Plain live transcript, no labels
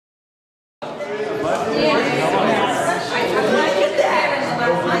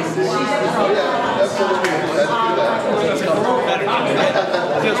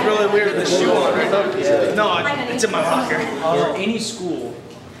feels really weird with the shoe on right now. Yeah. No, it's in my locker. Or any school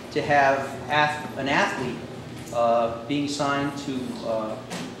to have an athlete being signed to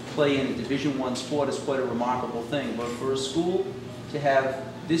play in a Division I sport is quite a remarkable thing. But for a school to have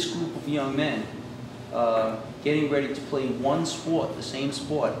this group of young men getting ready to play one sport, the same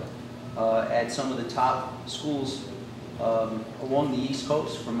sport, at some of the top schools along the East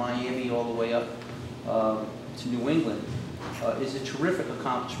Coast, from Miami all the way up to New England, is a terrific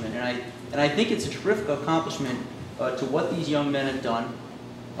accomplishment. And I think it's a terrific accomplishment to what these young men have done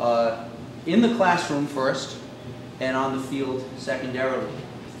in the classroom first and on the field secondarily.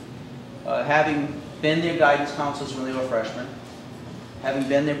 Having been their guidance counselors when they were freshmen, having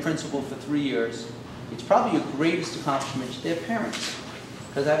been their principal for 3 years, it's probably your greatest accomplishment to their parents.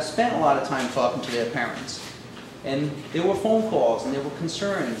 Because I've spent a lot of time talking to their parents. And there were phone calls and there were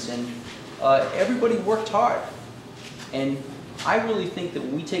concerns, and everybody worked hard. And I really think that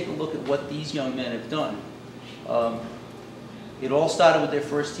when we take a look at what these young men have done, it all started with their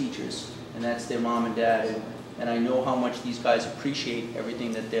first teachers, and that's their mom and dad. And I know how much these guys appreciate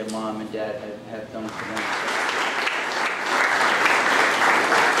everything that their mom and dad have done for them.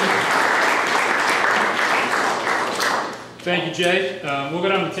 Thank you, Jay. We'll go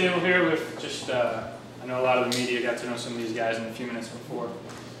down the table here with just, I know a lot of the media got to know some of these guys in a few minutes before.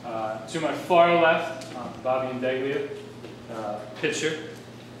 To my far left, Bobby Indeglia, pitcher,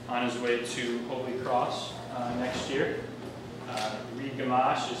 on his way to Holy Cross next year. Reed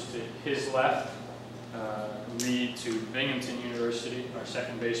Gamache is to his left. Reed to Binghamton University, our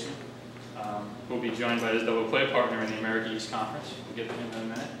second baseman. Who will be joined by his double play partner in the America East Conference. We'll get to him in a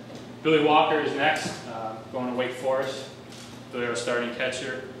minute. Billy Walker is next, going to Wake Forest. Billy, our starting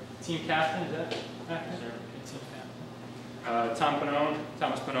catcher. Team captain, is that accurate? Thomas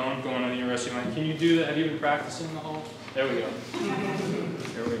Pannone, going to the University of Miami. Can you do that? Have you been practicing the whole? There we go.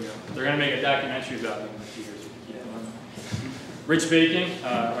 There we go. They're going to make a documentary about you in a few years. Rich Bacon,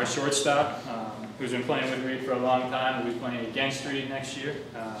 our shortstop, who's been playing with Reed for a long time. We'll be playing against Reed next year.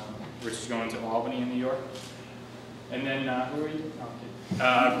 Rich is going to Albany in New York. And then, who are you?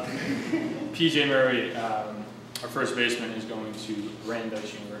 PJ Murray, our first baseman, is going to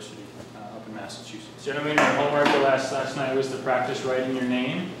Brandeis University up in Massachusetts. Gentlemen, your homework last night was to practice writing your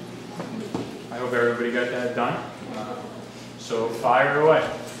name. I hope everybody got that done. So fire away.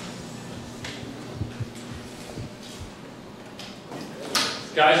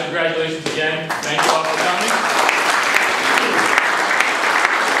 Guys, congratulations again. Thank you all for coming.